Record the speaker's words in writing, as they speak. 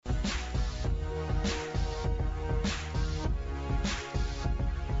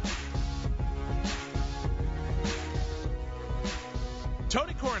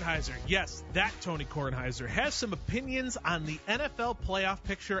Kornheiser, yes, that Tony Kornheiser, has some opinions on the NFL playoff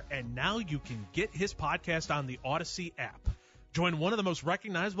picture, and now you can get his podcast on the Odyssey app. Join one of the most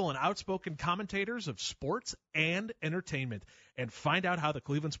recognizable and outspoken commentators of sports and entertainment, and find out how the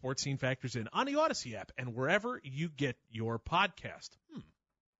Cleveland sports scene factors in on the Odyssey app and wherever you get your podcast.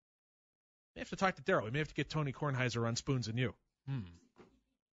 May have to talk to Daryl. We may have to get Tony Kornheiser on Spoons and You.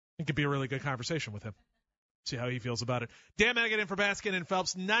 It could be a really good conversation with him. See how he feels about it. Dan Manigat in for Baskin and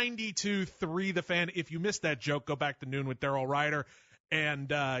Phelps, 92.3 The Fan. If you missed that joke, go back to noon with Daryl Ryder and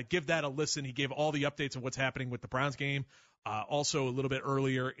give that a listen. He gave all the updates of what's happening with the Browns game. Also, a little bit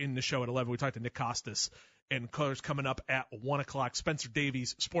earlier in the show at 11, we talked to Nick Costas. And colors coming up at 1 o'clock. Spencer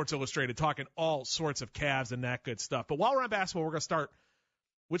Davies, Sports Illustrated, talking all sorts of Cavs and that good stuff. But while we're on basketball, we're going to start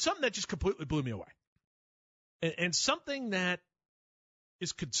with something that just completely blew me away. And something that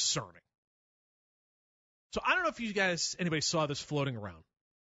is concerning. So I don't know if you guys, anybody saw this floating around,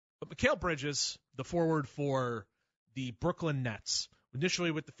 but Mikal Bridges, the forward for the Brooklyn Nets,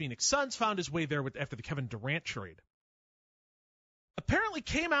 initially with the Phoenix Suns, found his way there after the Kevin Durant trade, apparently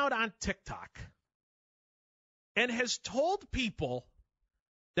came out on TikTok and has told people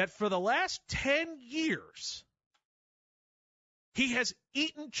that for the last 10 years, he has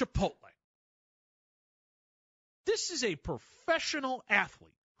eaten Chipotle. This is a professional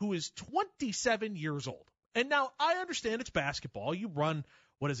athlete who is 27 years old. And now I understand it's basketball. You run,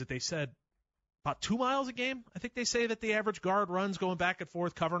 what is it they said, about 2 miles a game? I think they say that the average guard runs going back and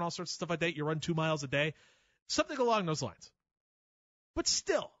forth, covering all sorts of stuff like that. You run 2 miles a day. Something along those lines. But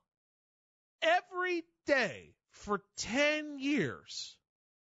still, every day for 10 years,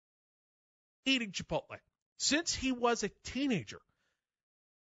 eating Chipotle. Since he was a teenager.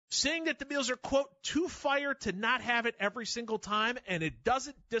 Saying that the meals are, quote, too fire to not have it every single time, and it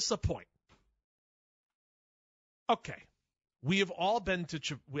doesn't disappoint. Okay, we have all been to,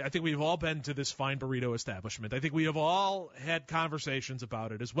 I think we've all been to this fine burrito establishment. I think we have all had conversations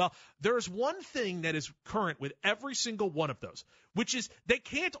about it as well. There is one thing that is current with every single one of those, which is they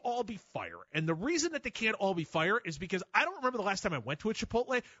can't all be fire. And the reason that they can't all be fire is because I don't remember the last time I went to a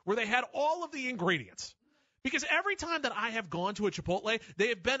Chipotle where they had all of the ingredients. Because every time that I have gone to a Chipotle, they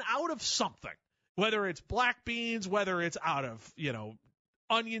have been out of something. Whether it's black beans, whether it's out of,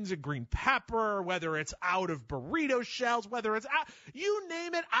 onions and green pepper, whether it's out of burrito shells, whether it's out, you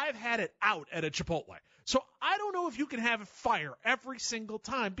name it, I've had it out at a Chipotle. So I don't know if you can have fire every single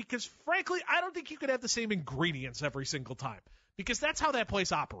time because, frankly, I don't think you can have the same ingredients every single time because that's how that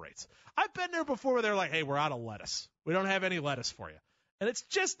place operates. I've been there before where they're like, hey, we're out of lettuce. We don't have any lettuce for you. And it's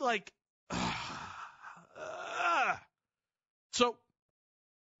just like, So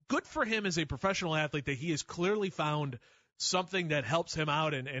good for him as a professional athlete that he has clearly found something that helps him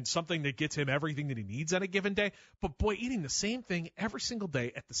out and something that gets him everything that he needs on a given day. But, boy, eating the same thing every single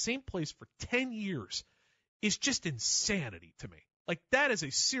day at the same place for 10 years is just insanity to me. Like, that is a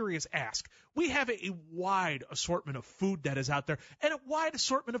serious ask. We have a wide assortment of food that is out there and a wide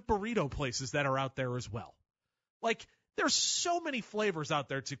assortment of burrito places that are out there as well. Like, there's so many flavors out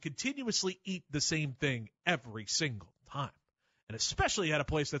there to continuously eat the same thing every single time. And especially at a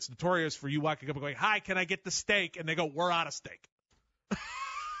place that's notorious for you walking up and going, hi, can I get the steak? And they go, we're out of steak.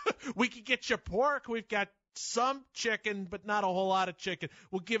 We can get you pork. We've got some chicken, but not a whole lot of chicken.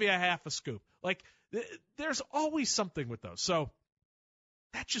 We'll give you a half a scoop. Like, there's always something with those. So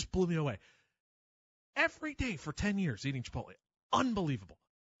that just blew me away. Every day for 10 years eating Chipotle. Unbelievable.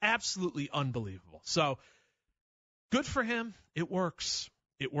 Absolutely unbelievable. So good for him. It works.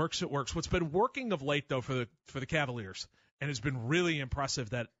 It works. What's been working of late, though, for the Cavaliers, and has been really impressive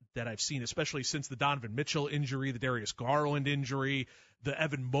that I've seen, especially since the Donovan Mitchell injury, the Darius Garland injury, the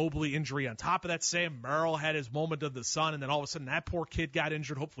Evan Mobley injury. On top of that, Sam Merrill had his moment of the sun, and then all of a sudden that poor kid got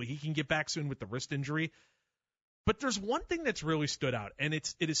injured. Hopefully he can get back soon with the wrist injury. But there's one thing that's really stood out, and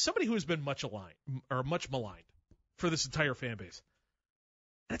it is somebody who has been much maligned for this entire fan base.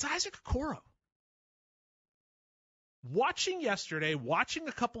 And it's Isaac Okoro. Watching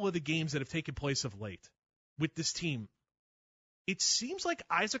a couple of the games that have taken place of late with this team, it seems like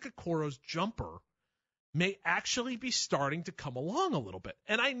Isaac Okoro's jumper may actually be starting to come along a little bit.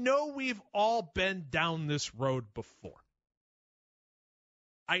 And I know we've all been down this road before.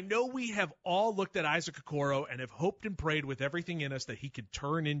 I know we have all looked at Isaac Okoro and have hoped and prayed with everything in us that he could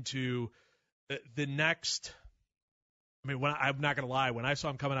turn into the next. I mean, I'm not going to lie. When I saw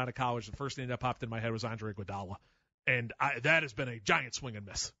him coming out of college, the first thing that popped in my head was Andre Iguodala. And that has been a giant swing and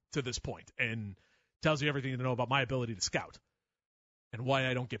miss to this point and tells you everything to know about my ability to scout and why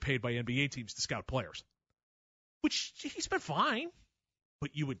I don't get paid by NBA teams to scout players, which he's been fine,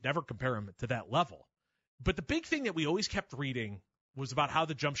 but you would never compare him to that level. But the big thing that we always kept reading was about how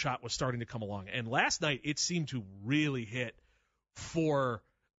the jump shot was starting to come along. And last night, it seemed to really hit for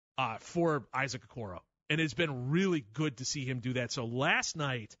Isaac Okoro. And it's been really good to see him do that. So last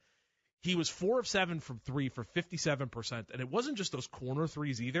night, he was 4 of 7 from 3 for 57%. And it wasn't just those corner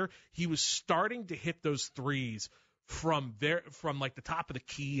threes either. He was starting to hit those threes from like the top of the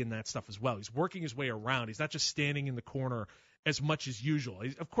key and that stuff as well. He's working his way around. He's not just standing in the corner as much as usual.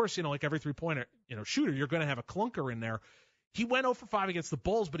 Of course, like every three-pointer, shooter, you're going to have a clunker in there. He went 0 for 5 against the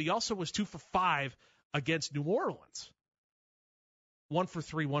Bulls, but he also was 2 for 5 against New Orleans. 1 for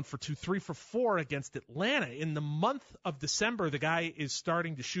 3, 1 for 2, 3 for 4 against Atlanta. In the month of December, the guy is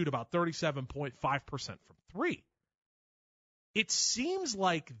starting to shoot about 37.5% from 3. It seems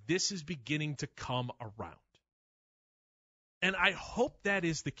like this is beginning to come around. And I hope that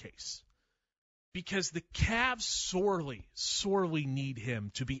is the case, because the Cavs sorely, sorely need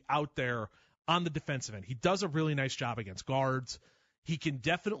him to be out there on the defensive end. He does a really nice job against guards. He can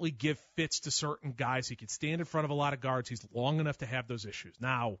definitely give fits to certain guys. He can stand in front of a lot of guards. He's long enough to have those issues.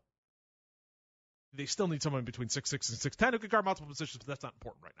 Now, they still need someone between 6'6" and 6'10" who can guard multiple positions, but that's not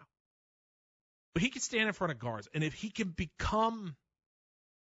important right now. But he can stand in front of guards, and if he can become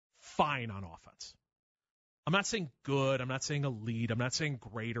fine on offense, I'm not saying good, I'm not saying elite, I'm not saying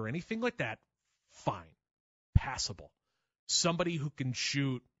great or anything like that. Fine. Passable. Somebody who can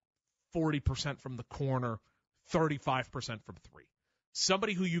shoot 40% from the corner, 35% from 3.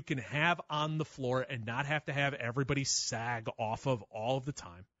 Somebody who you can have on the floor and not have to have everybody sag off of all of the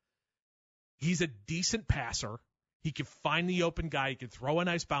time. He's a decent passer. He can find the open guy. He can throw a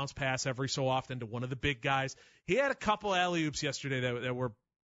nice bounce pass every so often to one of the big guys. He had a couple alley-oops yesterday that were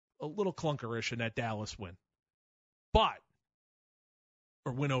a little clunkerish in that Dallas win.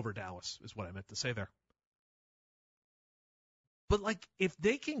 Or win over Dallas is what I meant to say there. But, if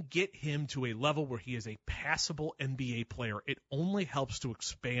they can get him to a level where he is a passable NBA player, it only helps to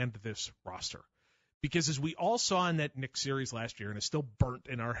expand this roster. Because as we all saw in that Knicks series last year, and it's still burnt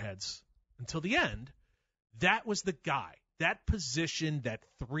in our heads until the end, that was the guy. That position, that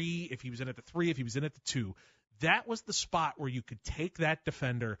 3, if he was in at the 3, if he was in at the 2, that was the spot where you could take that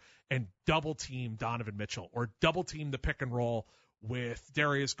defender and double-team Donovan Mitchell or double-team the pick and roll with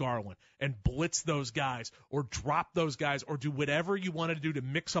Darius Garland and blitz those guys or drop those guys or do whatever you wanted to do to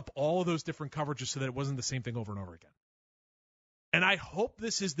mix up all of those different coverages so that it wasn't the same thing over and over again. And I hope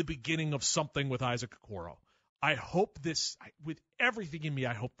this is the beginning of something with Isaac Okoro. I hope this, with everything in me,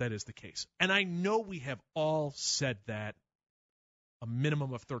 I hope that is the case. And I know we have all said that a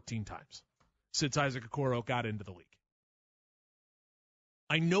minimum of 13 times since Isaac Okoro got into the league.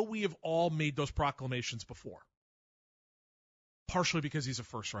 I know we have all made those proclamations before, partially because he's a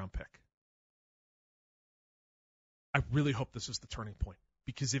first-round pick. I really hope this is the turning point,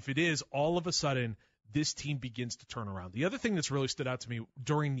 because if it is, all of a sudden, this team begins to turn around. The other thing that's really stood out to me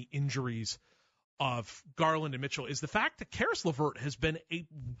during the injuries of Garland and Mitchell is the fact that Karis LeVert has been a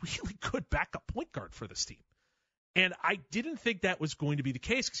really good backup point guard for this team. And I didn't think that was going to be the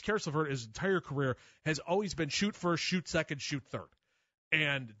case, because Karis LeVert, his entire career, has always been shoot first, shoot second, shoot third.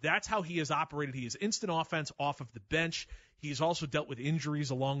 And that's how he has operated. He is instant offense off of the bench. He's also dealt with injuries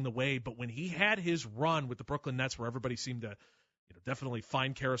along the way. But when he had his run with the Brooklyn Nets, where everybody seemed to definitely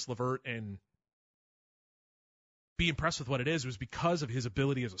find Karis LeVert and be impressed with what it is, it was because of his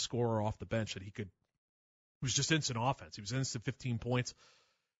ability as a scorer off the bench that it was just instant offense. He was instant 15 points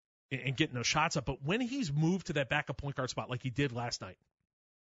and getting those shots up. But when he's moved to that backup point guard spot like he did last night,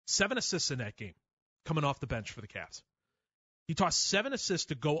 7 assists in that game coming off the bench for the Cavs. He tossed 7 assists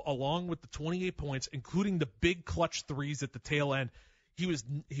to go along with the 28 points, including the big clutch threes at the tail end. He was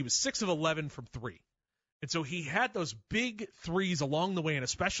 6 of 11 from 3. And so he had those big threes along the way, and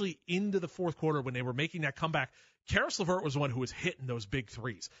especially into the fourth quarter when they were making that comeback. Karis LeVert was the one who was hitting those big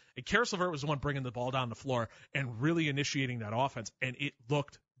threes. And Karis LeVert was the one bringing the ball down the floor and really initiating that offense, and it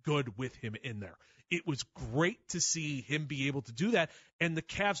looked good with him in there. It was great to see him be able to do that, and the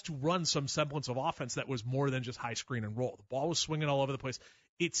Cavs to run some semblance of offense that was more than just high screen and roll. The ball was swinging all over the place.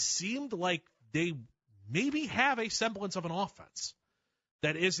 It seemed like they maybe have a semblance of an offense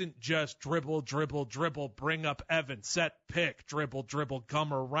that isn't just dribble, dribble, dribble, bring up Evan, set, pick, dribble, dribble,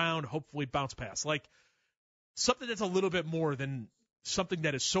 come around, hopefully bounce pass. Like something that's a little bit more than something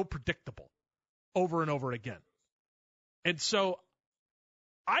that is so predictable over and over again. And so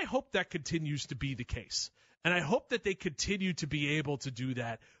I hope that continues to be the case. And I hope that they continue to be able to do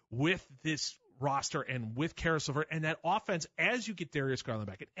that with this roster and with Karis LeVert and that offense as you get Darius Garland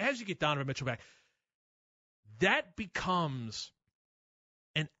back and as you get Donovan Mitchell back. That becomes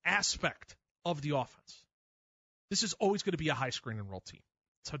an aspect of the offense. This is always going to be a high screen and roll team.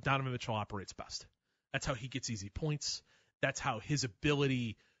 That's how Donovan Mitchell operates best. That's how he gets easy points. That's how his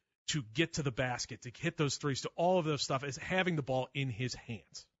ability to get to the basket, to hit those threes, to all of those stuff is having the ball in his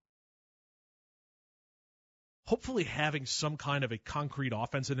hands. Hopefully having some kind of a concrete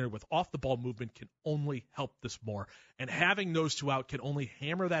offense in there with off-the-ball movement can only help this more. And having those two out can only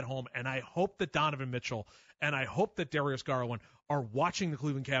hammer that home. And I hope that Donovan Mitchell and I hope that Darius Garland are watching the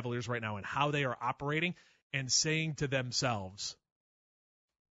Cleveland Cavaliers right now and how they are operating and saying to themselves,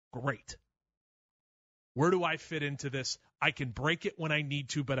 great. Where do I fit into this? I can break it when I need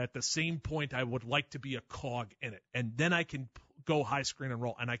to, but at the same point, I would like to be a cog in it. And then I can go high screen and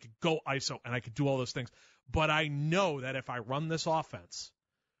roll, and I could go ISO, and I could do all those things. But I know that if I run this offense,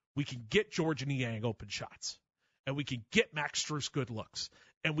 we can get George Niang open shots, and we can get Max Strus good looks,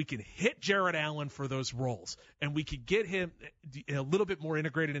 and we can hit Jarrett Allen for those rolls, and we can get him a little bit more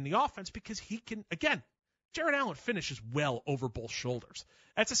integrated in the offense because he can, again, Jarrett Allen finishes well over both shoulders.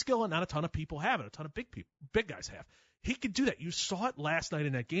 That's a skill that not a ton of people have, and a ton of big guys have. He could do that. You saw it last night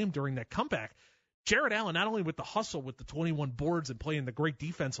in that game during that comeback. Jarrett Allen, not only with the hustle, with the 21 boards and playing the great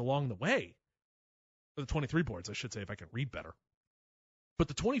defense along the way, or the 23 boards, I should say, if I can read better, but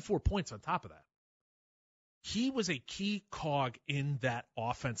the 24 points on top of that. He was a key cog in that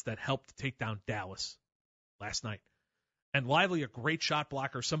offense that helped take down Dallas last night. And Lively, a great shot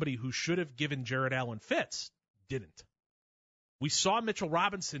blocker, somebody who should have given Jarrett Allen fits, didn't. We saw Mitchell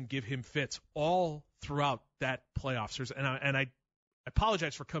Robinson give him fits all throughout that playoff series. And I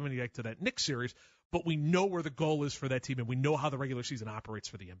apologize for coming back to that Knicks series, but we know where the goal is for that team, and we know how the regular season operates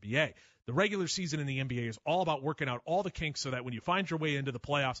for the NBA. The regular season in the NBA is all about working out all the kinks so that when you find your way into the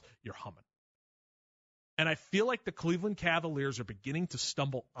playoffs, you're humming. And I feel like the Cleveland Cavaliers are beginning to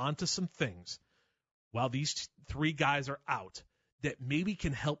stumble onto some things while these three guys are out that maybe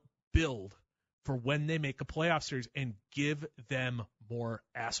can help build for when they make a playoff series and give them more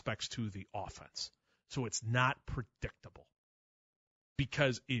aspects to the offense. So it's not predictable.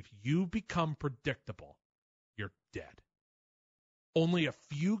 Because if you become predictable, you're dead. Only a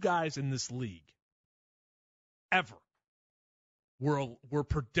few guys in this league ever were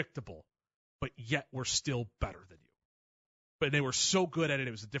predictable, but yet were still better than you. But they were so good at it,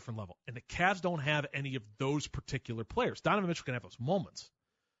 it was a different level. And the Cavs don't have any of those particular players. Donovan Mitchell can have those moments,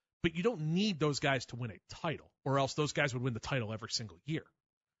 but you don't need those guys to win a title, or else those guys would win the title every single year.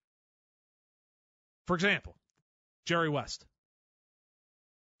 For example, Jerry West.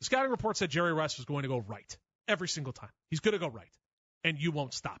 The scouting report said Jerry West was going to go right every single time. He's going to go right, and you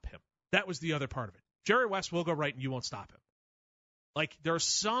won't stop him. That was the other part of it. Jerry West will go right, and you won't stop him. Like, there are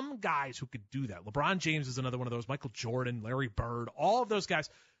some guys who could do that. LeBron James is another one of those. Michael Jordan, Larry Bird, all of those guys,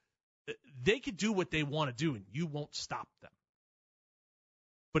 they could do what they want to do, and you won't stop them.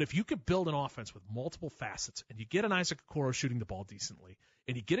 But if you could build an offense with multiple facets, and you get an Isaac Okoro shooting the ball decently,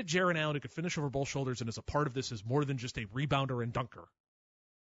 and you get a Jarrett Allen who could finish over both shoulders and is a part of this is more than just a rebounder and dunker,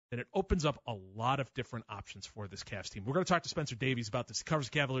 then it opens up a lot of different options for this Cavs team. We're going to talk to Spencer Davies about this. He covers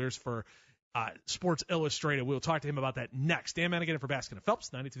the Cavaliers for Sports Illustrated. We'll talk to him about that next. Dan Manigan for Baskin and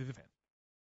Phelps, 92 The Fan.